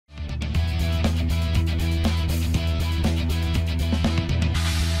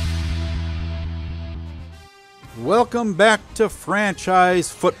Welcome back to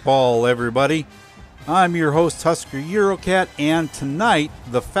Franchise Football, everybody. I'm your host, Husker Eurocat, and tonight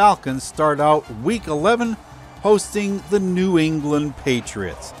the Falcons start out Week 11 hosting the New England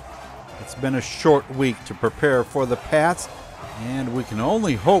Patriots. It's been a short week to prepare for the Pats, and we can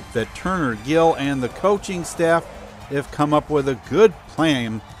only hope that Turner Gill and the coaching staff have come up with a good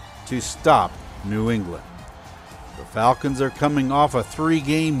plan to stop New England. The Falcons are coming off a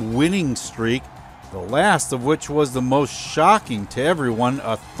 3-game winning streak, the last of which was the most shocking to everyone,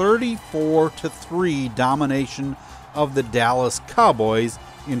 a 34-3 domination of the Dallas Cowboys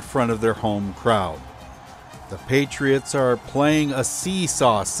in front of their home crowd. The Patriots are playing a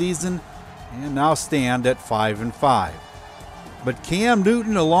seesaw season and now stand at 5-5. But Cam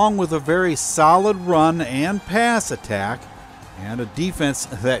Newton, along with a very solid run and pass attack, and a defense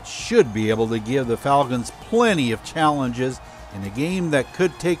that should be able to give the Falcons plenty of challenges in a game that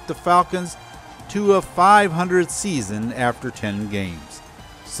could take the Falcons to a 500 season after 10 games.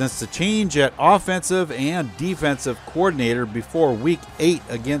 Since the change at offensive and defensive coordinator before Week 8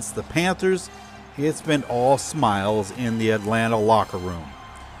 against the Panthers, it's been all smiles in the Atlanta locker room.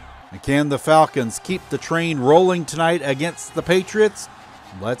 And can the Falcons keep the train rolling tonight against the Patriots?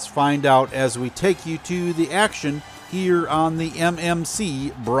 Let's find out as we take you to the action here on the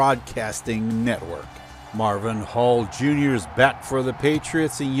MMC Broadcasting Network. Marvin Hall Jr. is back for the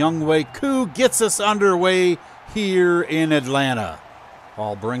Patriots, and Younghoe Koo gets us underway here in Atlanta.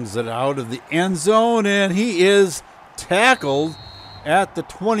 Hall brings it out of the end zone, and he is tackled at the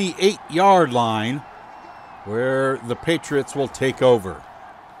 28-yard line, where the Patriots will take over.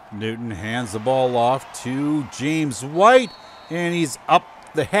 Newton hands the ball off to James White, and he's up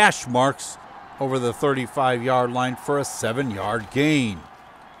the hash marks over the 35-yard line for a 7-yard gain.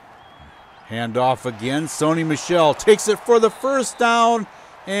 Handoff again. Sony Michel takes it for the first down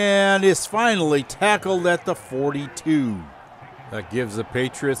and is finally tackled at the 42. That gives the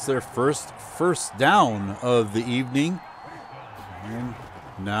Patriots their first down of the evening. And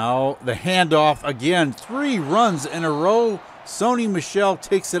now the handoff again. 3 runs in a row. Sony Michel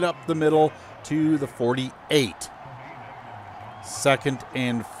takes it up the middle to the 48. 2nd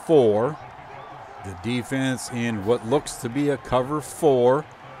and 4. The defense in what looks to be a cover 4.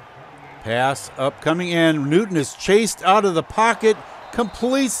 Pass upcoming, and Newton is chased out of the pocket,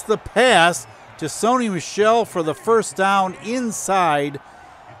 completes the pass to Sony Michel for the first down inside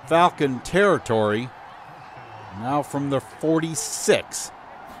Falcon territory. Now from the 46.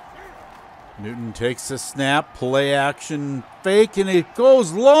 Newton takes a snap, play action fake, and it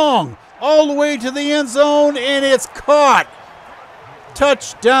goes long all the way to the end zone, and it's caught.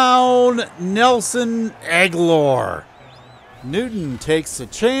 Touchdown, Nelson Agholor. Newton takes a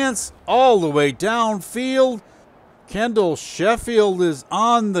chance all the way downfield. Kendall Sheffield is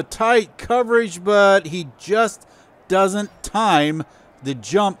on the tight coverage, but he just doesn't time the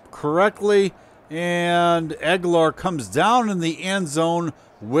jump correctly, and Agholor comes down in the end zone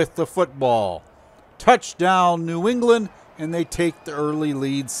with the football. Touchdown, New England, and they take the early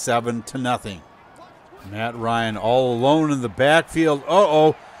lead 7-0. Matt Ryan all alone in the backfield.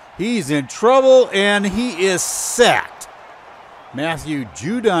 He's in trouble, and he is sacked. Matthew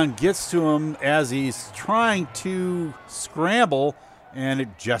Judon gets to him as he's trying to scramble, and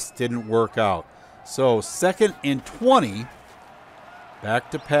it just didn't work out. So 2nd and 20.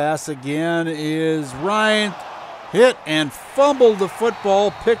 Back to pass again is Ryan. Hit and fumbled the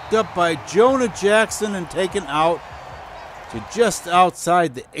football, picked up by Jonah Jackson and taken out to just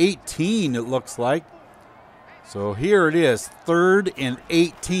outside the 18, it looks like. So here it is, 3rd and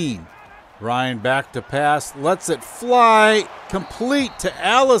 18. Ryan back to pass, lets it fly, complete to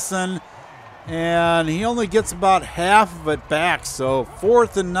Allison, and he only gets about half of it back. So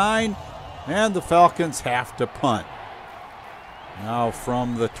 4th and 9, and the Falcons have to punt. Now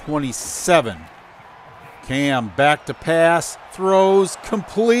from the 27. Cam back to pass, throws,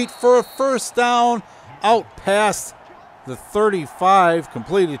 complete for a first down, out past the 35,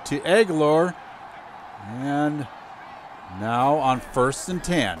 completed to Agholor. And now on 1st and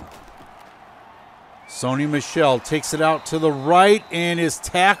 10. Sony Michel takes it out to the right and is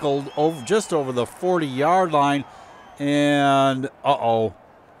tackled just over the 40-yard line. And Foye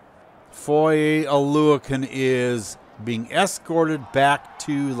Oluokun is being escorted back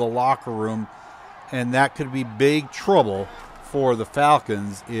to the locker room, and that could be big trouble for the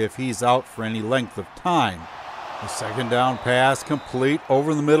Falcons if he's out for any length of time. The 2nd down pass complete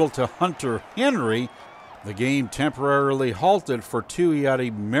over the middle to Hunter Henry. The game temporarily halted for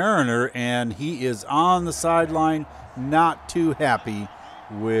Tuioti Mariner, and he is on the sideline, not too happy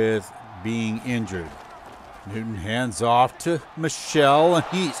with being injured. Newton hands off to Michel, and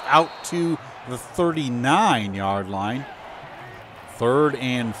he's out to the 39-yard line. 3rd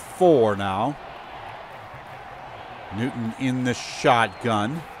and 4 now. Newton in the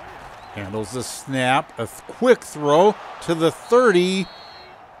shotgun. Handles the snap. A quick throw to the 30.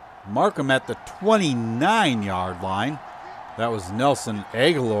 Mark him at the 29-yard line. That was Nelson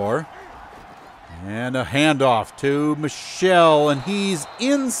Aguilar. And a handoff to Michelle, and he's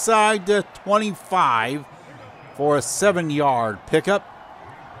inside the 25 for a 7-yard pickup.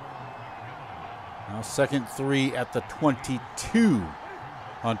 Now 2nd 3 at the 22.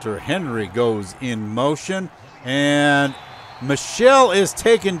 Hunter Henry goes in motion, and Michelle is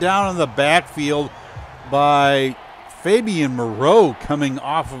taken down in the backfield by Fabian Moreau coming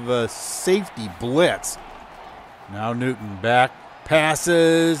off of a safety blitz. Now Newton back,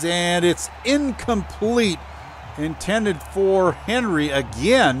 passes, and it's incomplete. Intended for Henry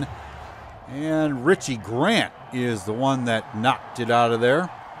again. And Richie Grant is the one that knocked it out of there.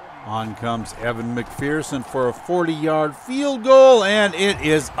 On comes Evan McPherson for a 40-yard field goal, and it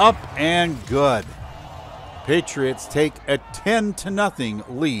is up and good. Patriots take a 10-0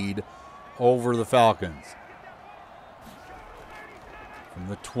 lead over the Falcons. From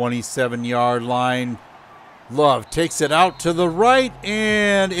the 27-yard line, Love takes it out to the right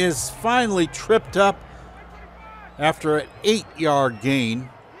and is finally tripped up after an 8-yard gain.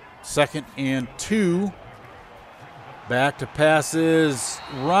 2nd and 2. Back to passes.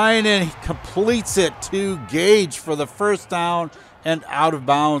 Ryan, and he completes it to Gage for the 1st down and out of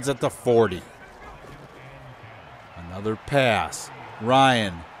bounds at the 40. Another pass.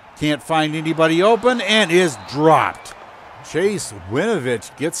 Ryan can't find anybody open and is dropped. Chase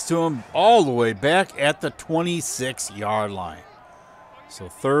Winovich gets to him all the way back at the 26-yard line. So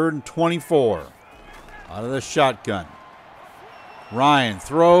 3rd and 24 out of the shotgun. Ryan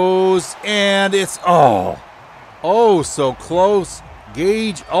throws, and it's so close.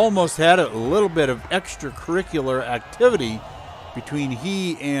 Gage almost had a little bit of extracurricular activity between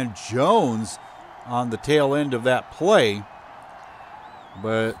he and Jones on the tail end of that play.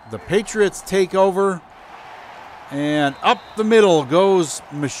 But the Patriots take over, and up the middle goes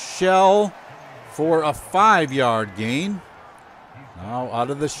Michelle for a 5-yard gain. Now out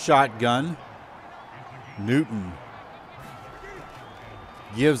of the shotgun, Newton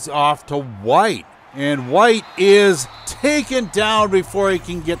gives off to White, and White is taken down before he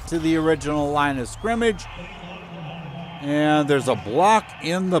can get to the original line of scrimmage. And there's a block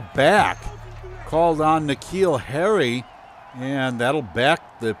in the back called on N'Keal Harry, and that'll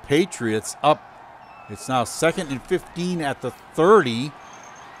back the Patriots up. It's now 2nd and 15 at the 30.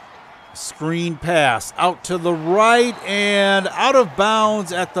 Screen pass out to the right and out of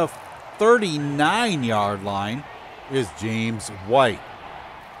bounds at the 39-yard line is James White.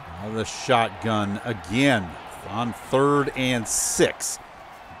 Now the shotgun again on 3rd and 6.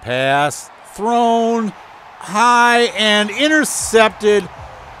 Pass thrown high and intercepted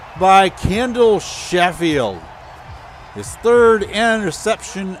by Kendall Sheffield. His 3rd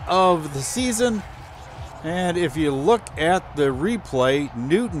interception of the season. And if you look at the replay,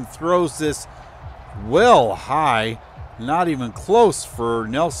 Newton throws this well high, not even close for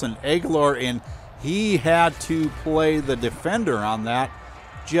Nelson Aguilar, and he had to play the defender on that,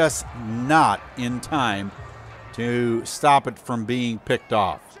 just not in time to stop it from being picked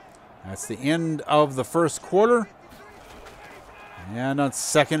off. That's the end of the 1st quarter. And on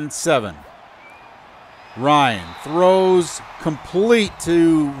 2nd and 7. Ryan throws complete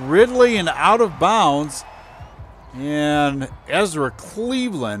to Ridley and out of bounds. And Ezra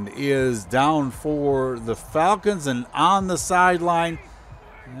Cleveland is down for the Falcons and on the sideline.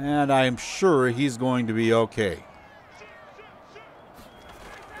 And I'm sure he's going to be okay.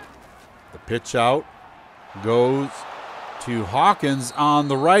 The pitch out goes to Hawkins on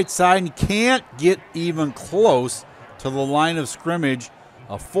the right side and can't get even close to the line of scrimmage.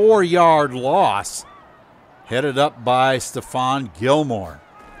 A 4-yard loss headed up by Stephon Gilmore.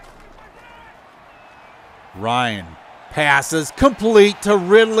 Ryan passes complete to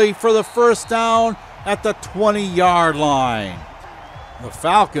Ridley for the 1st down at the 20-yard line. The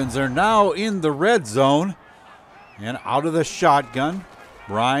Falcons are now in the red zone and out of the shotgun.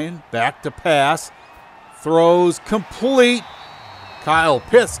 Ryan back to pass. Throws complete. Kyle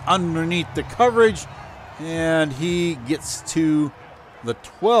Pitts underneath the coverage, and he gets to the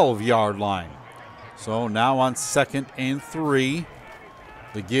 12-yard line. So now on 2nd and 3.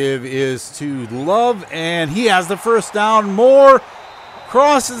 The give is to Love, and he has the 1st down. Moore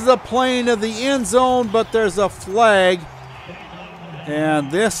crosses the plane of the end zone, but there's a flag.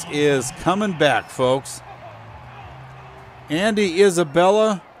 And this is coming back, folks. Andy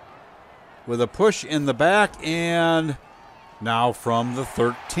Isabella with a push in the back, and now from the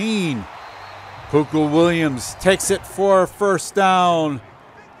 13. Williams takes it for a first down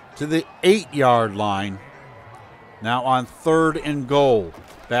to the 8-yard line. Now on 3rd and goal.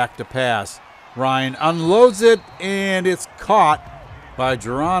 Back to pass. Ryan unloads it, and it's caught by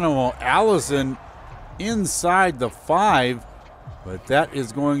Geronimo Allison inside the 5. But that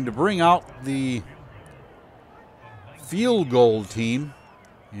is going to bring out the field goal team.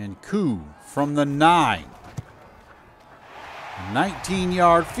 And Koo from the 9.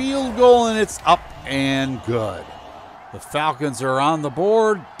 19-yard field goal, and it's up and good. The Falcons are on the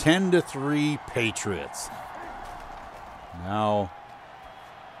board, 10-3 Patriots. Now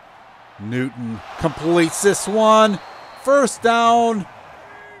Newton completes this one. First down,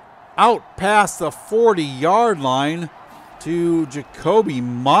 out past the 40-yard line to Jacoby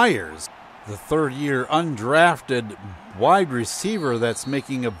Myers, the third-year undrafted wide receiver that's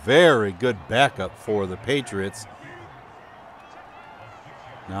making a very good backup for the Patriots.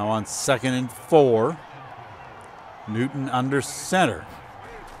 Now on 2nd and 4, Newton under center.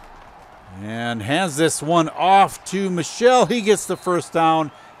 And hands this one off to Michel. He gets the first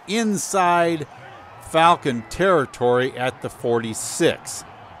down inside Falcon territory at the 46.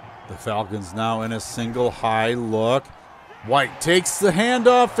 The Falcons now in a single high look. White takes the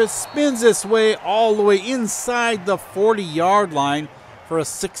handoff. It spins this way all the way inside the 40-yard line for a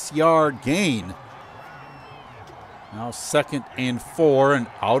 6-yard gain. Now 2nd and 4 and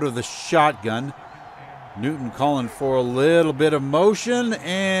out of the shotgun. Newton calling for a little bit of motion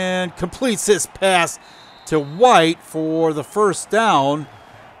and completes this pass to White for the first down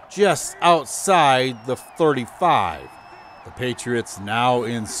just outside the 35. The Patriots now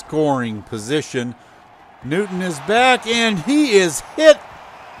in scoring position. Newton is back and he is hit.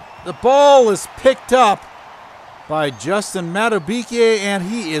 The ball is picked up by Justin Madubuike, and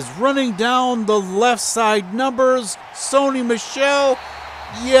he is running down the left side numbers. Sony Michel,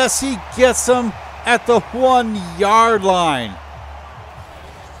 yes, he gets him at the 1-yard line.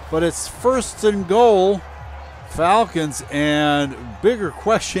 But it's 1st and goal, Falcons, and bigger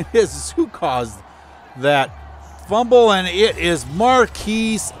question is who caused that fumble, and it is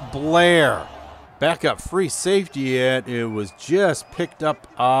Marquise Blair. Backup free safety, yet it was just picked up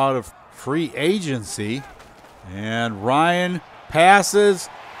out of free agency. And Ryan passes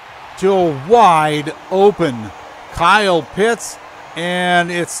to a wide open Kyle Pitts,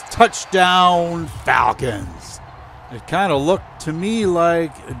 and it's touchdown Falcons. It kind of looked to me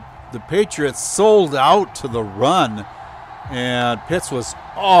like the Patriots sold out to the run, and Pitts was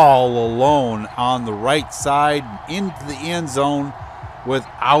all alone on the right side into the end zone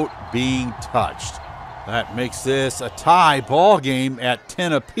without being touched. That makes this a tie ball game at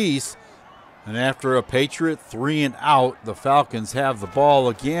 10 apiece. And after a Patriot 3 and out, the Falcons have the ball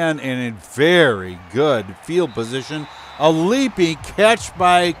again and in very good field position. A leaping catch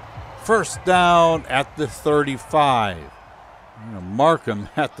by first down at the 35. I'm going to mark him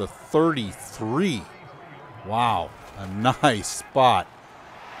at the 33. Wow, a nice spot.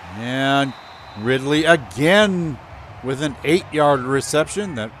 And Ridley again with an 8-yard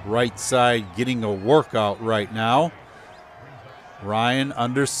reception. That right side getting a workout right now. Ryan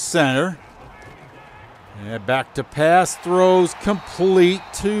under center. And back to pass, throws complete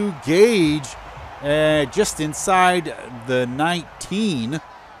to Gage just inside the 19.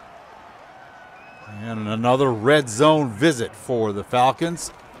 And another red zone visit for the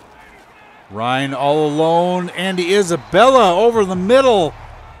Falcons. Ryan all alone. Andy Isabella over the middle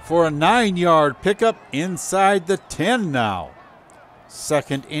for a 9-yard pickup inside the 10 now.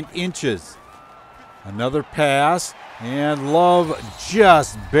 2nd and inches. Another pass, and Love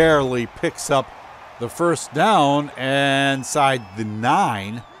just barely picks up the first down inside the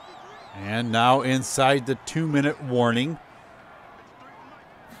 9. And now inside the 2-minute warning.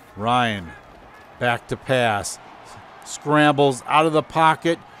 Ryan back to pass. Scrambles out of the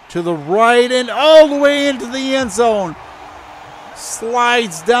pocket to the right and all the way into the end zone.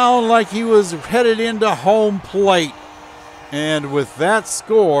 Slides down like he was headed into home plate. And with that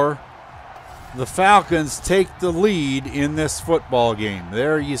score, the Falcons take the lead in this football game.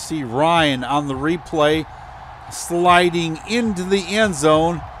 There you see Ryan on the replay sliding into the end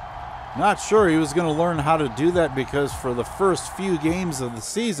zone. Not sure he was going to learn how to do that because for the first few games of the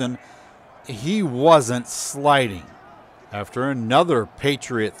season, he wasn't sliding. After another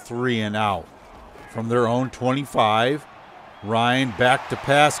Patriot 3 and out from their own 25, Ryan back to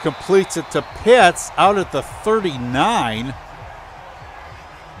pass, completes it to Pitts out at the 39.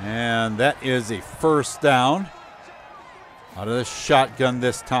 And that is a first down. Out of the shotgun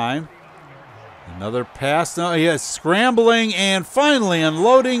this time. Another pass. No, he is scrambling and finally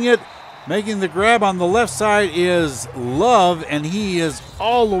unloading it. Making the grab on the left side is Love, and he is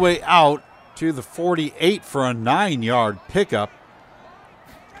all the way out to the 48 for a 9-yard pickup.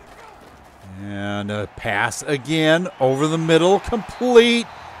 And a pass again over the middle, complete.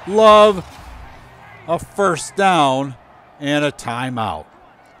 Love, a first down and a timeout.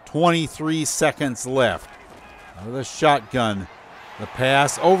 23 seconds left. Out of the shotgun, the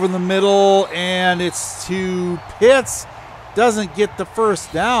pass over the middle, and it's to Pitts. Doesn't get the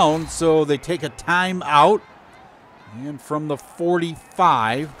first down, so they take a timeout. And from the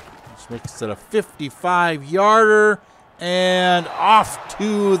 45, which makes it a 55-yarder, and off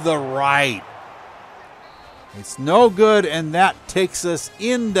to the right. It's no good, and that takes us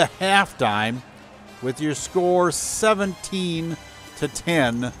into halftime with your score 17-10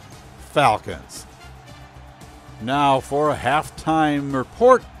 Falcons. Now for a halftime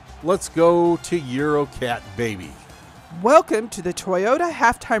report, let's go to Eurocat Baby. Welcome to the Toyota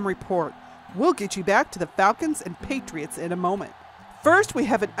Halftime Report. We'll get you back to the Falcons and Patriots in a moment. First, we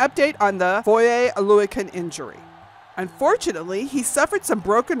have an update on the Wk11 injury. Unfortunately, he suffered some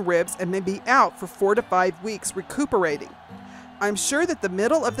broken ribs and may be out for 4 to 5 weeks recuperating. I'm sure that the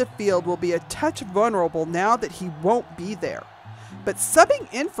middle of the field will be a touch vulnerable now that he won't be there. But subbing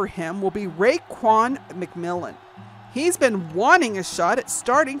in for him will be Wk11. He's been wanting a shot at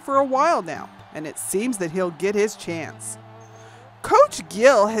starting for a while now, and it seems that he'll get his chance. Coach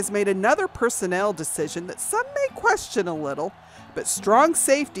Gill has made another personnel decision that some may question a little, but strong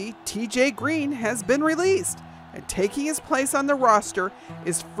safety TJ Green has been released, and taking his place on the roster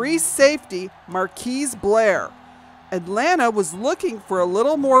is free safety Marquise Blair. Atlanta was looking for a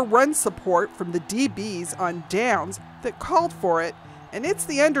little more run support from the DBs on downs that called for it, and it's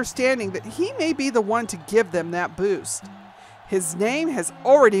the understanding that he may be the one to give them that boost. His name has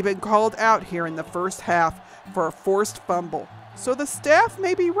already been called out here in the first half for a forced fumble, so the staff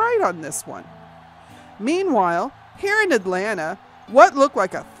may be right on this one. Meanwhile, here in Atlanta, what looked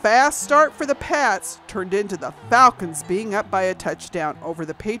like a fast start for the Pats turned into the Falcons being up by a touchdown over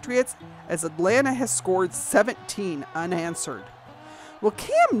the Patriots as Atlanta has scored 17 unanswered. Will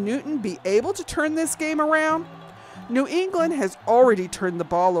Cam Newton be able to turn this game around? New England has already turned the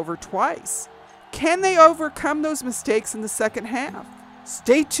ball over twice. Can they overcome those mistakes in the second half?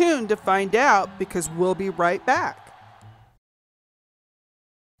 Stay tuned to find out, because we'll be right back.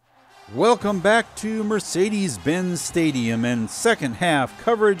 Welcome back to Mercedes-Benz Stadium and second half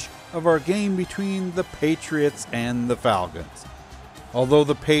coverage of our game between the Patriots and the Falcons. Although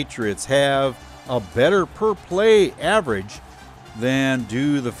the Patriots have a better per play average than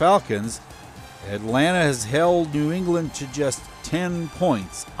do the Falcons, Atlanta has held New England to just 10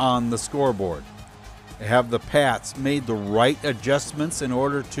 points on the scoreboard. Have the Pats made the right adjustments in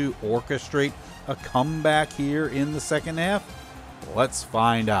order to orchestrate a comeback here in the second half? Let's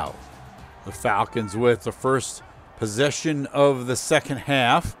find out. The Falcons with the first possession of the second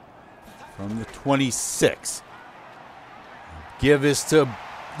half from the 26. Give is to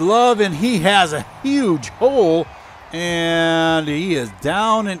Love, and he has a huge hole, and he is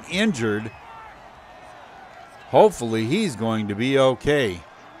down and injured. Hopefully he's going to be okay,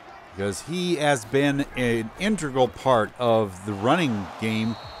 because he has been an integral part of the running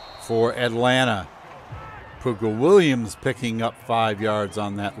game for Atlanta. Puka Williams picking up 5 yards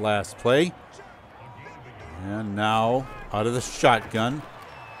on that last play. And now out of the shotgun,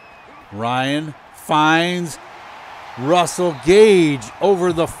 Ryan finds Russell Gage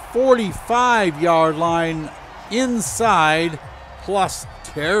over the 45-yard line inside, plus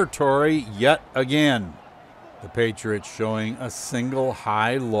territory yet again. The Patriots showing a single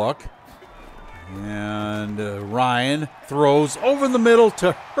high look. And Ryan throws over the middle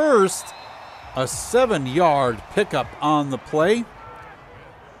to Hurst. A 7-yard pickup on the play.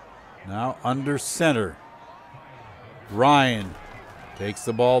 Now under center. Ryan takes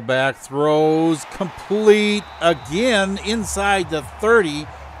the ball back, throws complete again inside the 30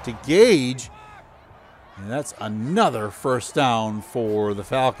 to Gage. And that's another first down for the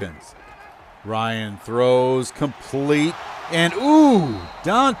Falcons. Ryan throws complete, and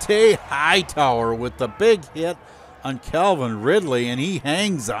Dante Hightower with the big hit on Calvin Ridley, and he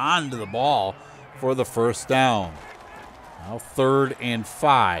hangs on to the ball for the first down. Now 3rd and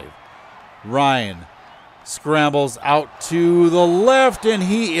 5. Ryan scrambles out to the left, and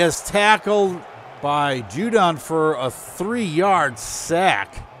he is tackled by Judon for a 3-yard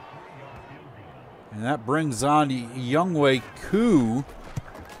sack. And that brings on Wk11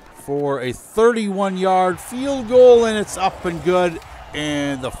 for a 31-yard field goal, and it's up and good.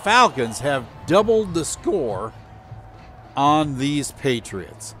 And the Falcons have doubled the score on these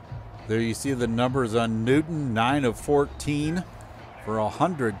Patriots. There you see the numbers on Newton, 9 of 14 for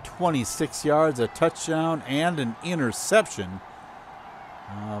 126 yards, a touchdown, and an interception.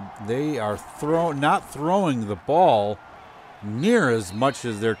 They are not throwing the ball near as much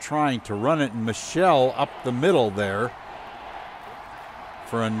as they're trying to run it. And Michelle up the middle there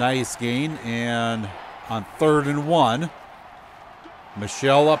for a nice gain. And on 3rd and 1,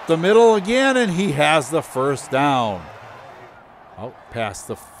 Michelle up the middle again, and he has the first down. Out past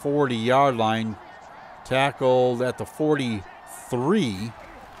the 40-yard line, tackled at the 43.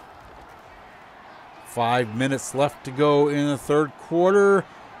 5 minutes left to go in the third quarter.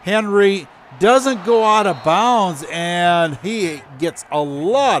 Henry doesn't go out of bounds, and he gets a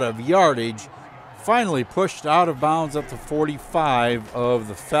lot of yardage. Finally pushed out of bounds at the 45 of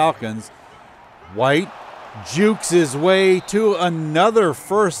the Falcons. White jukes his way to another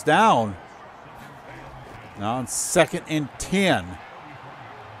first down. Now on 2nd and 10.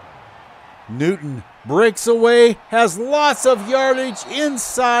 Newton breaks away, has lots of yardage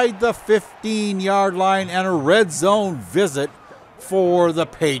inside the 15-yard line, and a red zone visit for the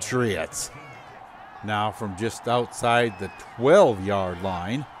Patriots. Now from just outside the 12-yard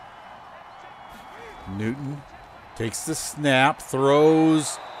line, Newton takes the snap,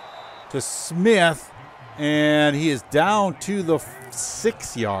 throws to Smith, and he is down to the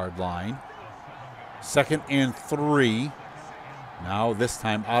 6-yard line. 2nd and 3. Now this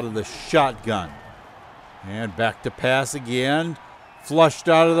time out of the shotgun. And back to pass again. Flushed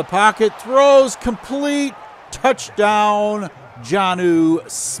out of the pocket. Throws complete. Touchdown, Jonnu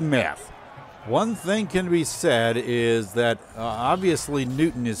Smith. One thing can be said is that obviously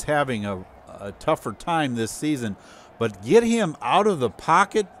Newton is having a tougher time this season. But get him out of the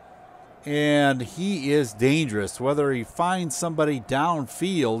pocket and he is dangerous. Whether he finds somebody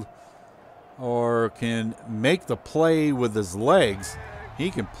downfield or can make the play with his legs, he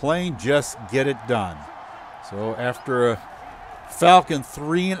can plain just get it done. So after a Falcon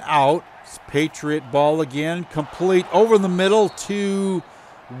 3 and out, it's Patriot ball again, complete over the middle to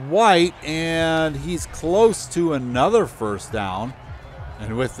White, and he's close to another first down.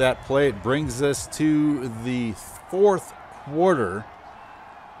 And with that play, it brings us to the fourth quarter.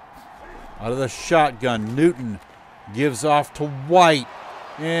 Out of the shotgun, Newton gives off to White,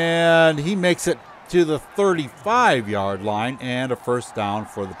 and he makes it to the 35-yard line, and a first down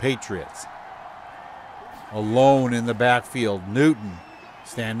for the Patriots. Alone in the backfield, Newton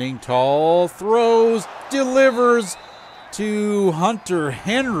standing tall, throws, delivers to Hunter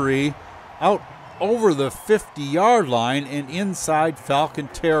Henry out over the 50-yard line and inside Falcon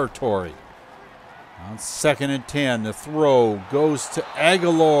territory. On 2nd and 10, the throw goes to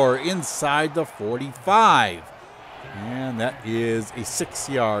Aguilar inside the 45. And that is a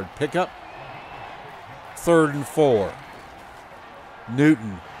 6-yard pickup. 3rd and 4.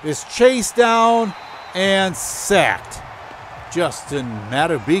 Newton is chased down and sacked. Justin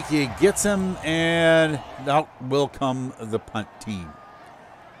Matabiki gets him, and out will come the punt team.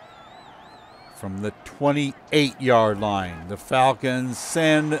 From the 28-yard line, the Falcons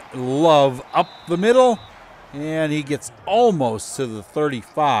send Love up the middle, and he gets almost to the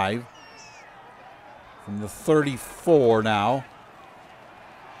 35. From the 34 now,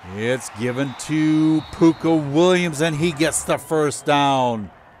 it's given to Puka Williams, and he gets the first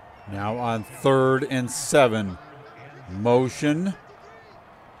down. Now on 3rd and 7. Motion.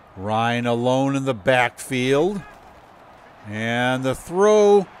 Ryan alone in the backfield. And the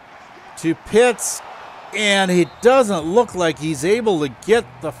throw to Pitts, and it doesn't look like he's able to get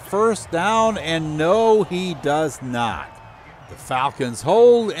the first down, and no, he does not. The Falcons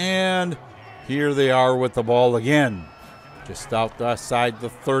hold, and here they are with the ball again. Just outside the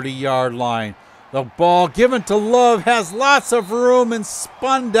 30-yard line. The ball given to Love, has lots of room and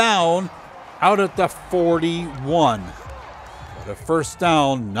spun down out at the 41. But a first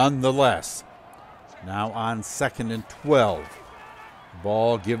down nonetheless. Now on 2nd and 12.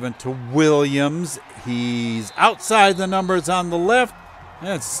 Ball given to Williams. He's outside the numbers on the left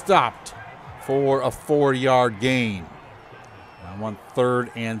and stopped for a 4-yard gain. Now on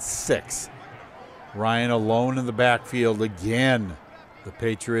 3rd and 6. Ryan alone in the backfield again. The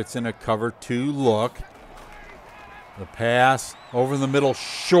Patriots in a cover 2 look. The pass over the middle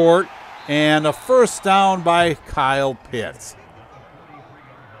short, and a first down by Kyle Pitts.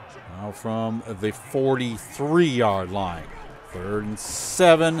 Now from the 43-yard line. 3rd and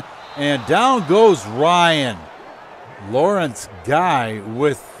 7, and down goes Ryan. Lawrence Guy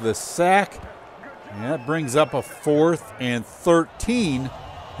with the sack. And that brings up a 4th and 13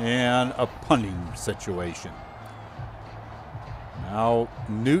 and a punting situation. Now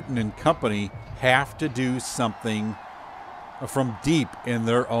Newton and company have to do something from deep in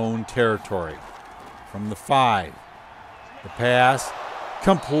their own territory. From the 5, the pass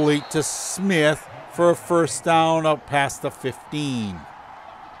complete to Smith for a first down out past the 15.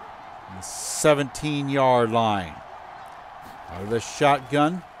 17-yard line. Out of the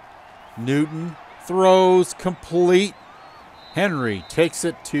shotgun, Newton throws complete. Henry takes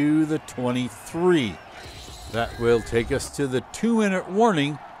it to the 23. That will take us to the 2-minute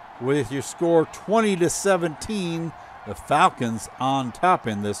warning with your score 20-17. The Falcons on top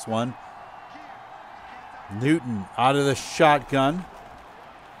in this one. Newton out of the shotgun.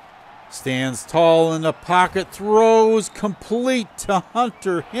 Stands tall in the pocket, throws complete to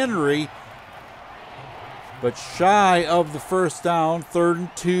Hunter Henry. But shy of the first down, 3rd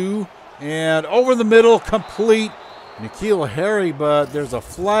and 2. And over the middle, complete. N'Keal Harry, but there's a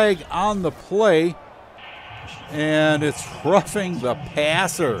flag on the play. And it's roughing the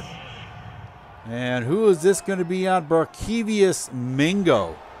passer. And who is this going to be on? Barkevius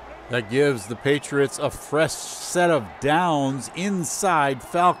Mingo. That gives the Patriots a fresh set of downs inside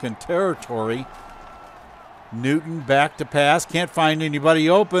Falcon territory. Newton back to pass. Can't find anybody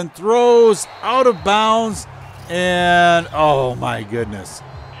open. Throws out of bounds. And, oh my goodness.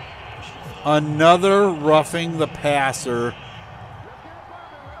 Another roughing the passer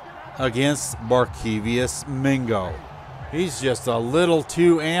against Barkevius Mingo. He's just a little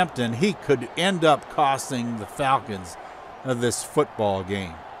too amped, and he could end up costing the Falcons this football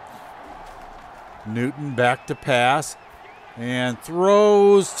game. Newton back to pass and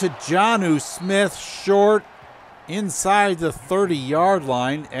throws to Jonnu Smith short inside the 30-yard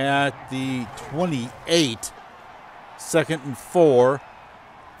line at the 28. 2nd and 4.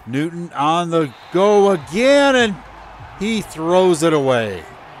 Newton on the go again, and he throws it away.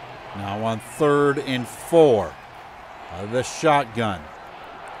 Now on 3rd and 4. Out of the shotgun.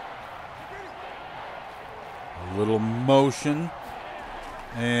 A little motion.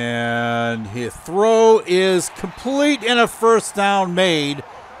 And his throw is complete and a first down made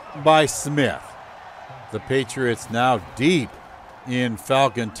by Smith. The Patriots now deep in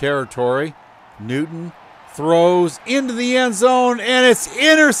Falcon territory. Newton throws into the end zone, and it's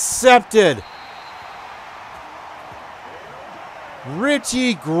intercepted.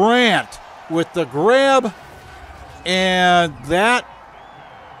 Richie Grant with the grab, and that,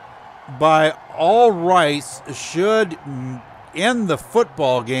 by all rights, should end the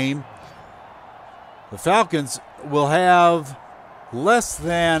football game. The Falcons will have less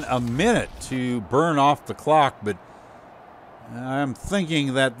than a minute to burn off the clock, but I'm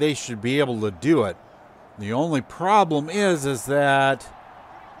thinking that they should be able to do it. The only problem is that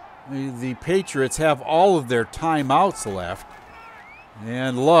the Patriots have all of their timeouts left,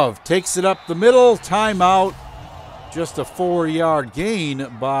 and Love takes it up the middle. Timeout. Just a 4-yard gain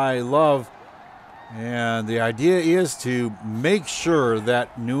by Love. And the idea is to make sure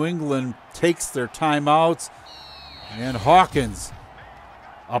that New England takes their timeouts. And Hawkins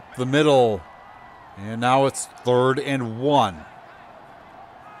up the middle. And now it's 3rd and 1.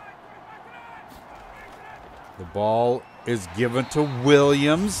 The ball is given to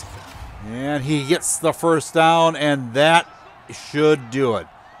Williams. And he gets the first down, and that should do it.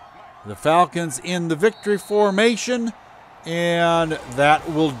 The Falcons in the victory formation, and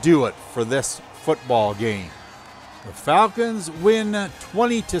that will do it for this football game. The Falcons win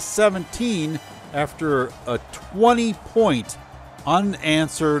 20-17 after a 20-point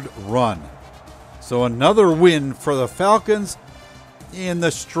unanswered run. So another win for the Falcons in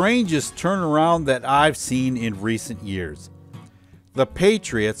the strangest turnaround that I've seen in recent years. The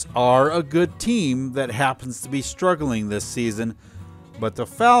Patriots are a good team that happens to be struggling this season, but the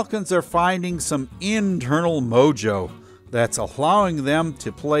Falcons are finding some internal mojo that's allowing them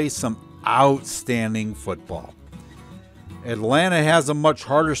to play some outstanding football. Atlanta has a much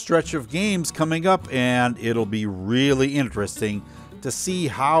harder stretch of games coming up, and it'll be really interesting to see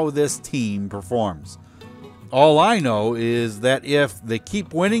how this team performs. All I know is that if they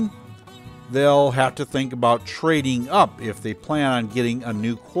keep winning, they'll have to think about trading up if they plan on getting a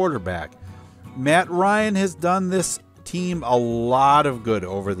new quarterback. Matt Ryan has done this team a lot of good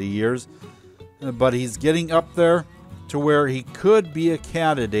over the years, but he's getting up there to where he could be a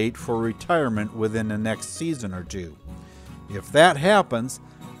candidate for retirement within the next season or two. If that happens,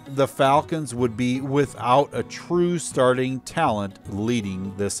 the Falcons would be without a true starting talent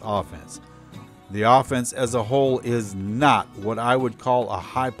leading this offense. The offense as a whole is not what I would call a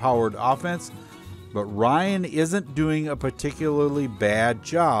high-powered offense, but Ryan isn't doing a particularly bad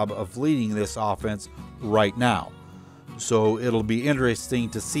job of leading this offense right now. So it'll be interesting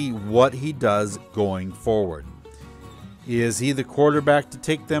to see what he does going forward. Is he the quarterback to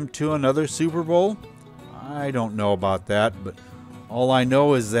take them to another Super Bowl? I don't know about that, but all I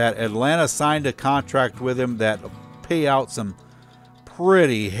know is that Atlanta signed a contract with him that will pay out some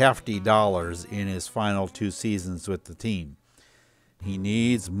pretty hefty dollars in his final 2 seasons with the team. He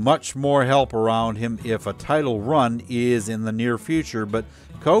needs much more help around him if a title run is in the near future, but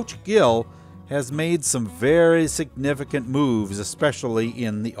Coach Gill has made some very significant moves, especially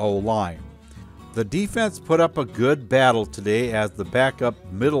in the O-line. The defense put up a good battle today as the backup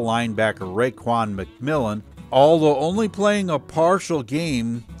middle linebacker Raekwon McMillan, although only playing a partial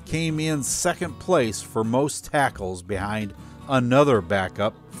game, came in second place for most tackles behind another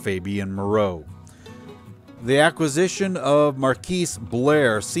backup, Fabian Moreau. The acquisition of Marquise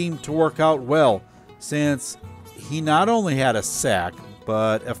Blair seemed to work out well, since he not only had a sack,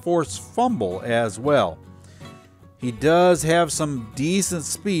 but a forced fumble as well. He does have some decent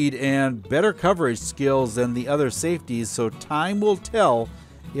speed and better coverage skills than the other safeties, so time will tell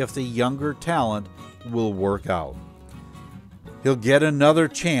if the younger talent will work out. He'll get another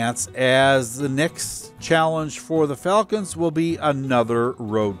chance, as the next challenge for the Falcons will be another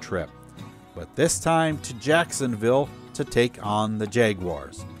road trip, but this time to Jacksonville to take on the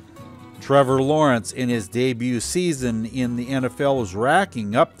Jaguars. Trevor Lawrence in his debut season in the NFL was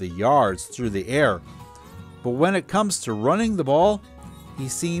racking up the yards through the air, but when it comes to running the ball, he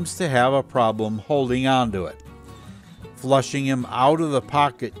seems to have a problem holding on to it. Flushing him out of the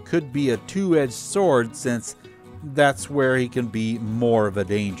pocket could be a two-edged sword, since that's where he can be more of a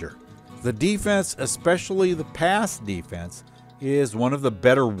danger. The defense, especially the pass defense, is one of the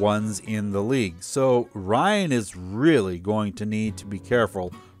better ones in the league, so Ryan is really going to need to be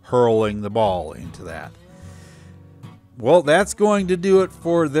careful hurling the ball into that. Well, that's going to do it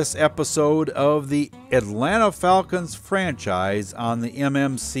for this episode of the Atlanta Falcons franchise on the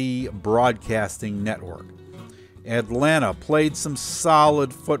MMC Broadcasting Network. Atlanta played some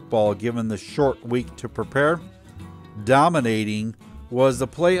solid football given the short week to prepare. Dominating was the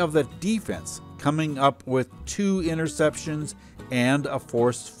play of the defense, coming up with 2 interceptions and a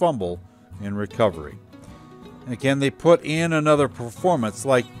forced fumble in recovery. And again, they put in another performance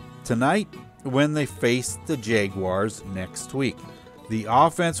like tonight when they faced the Jaguars next week. The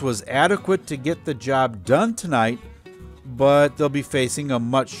offense was adequate to get the job done tonight, but they'll be facing a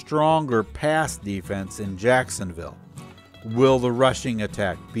much stronger pass defense in Jacksonville. Will the rushing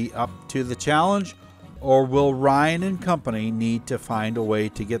attack be up to the challenge, or will Ryan and company need to find a way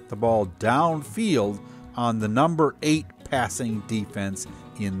to get the ball downfield on the number 8 passing defense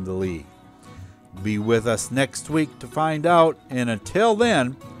in the league? Be with us next week to find out, and until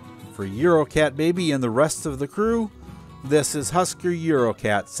then, for Eurocat Baby and the rest of the crew, this is Husker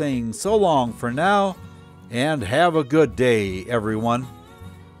Eurocat saying so long for now, and have a good day, everyone.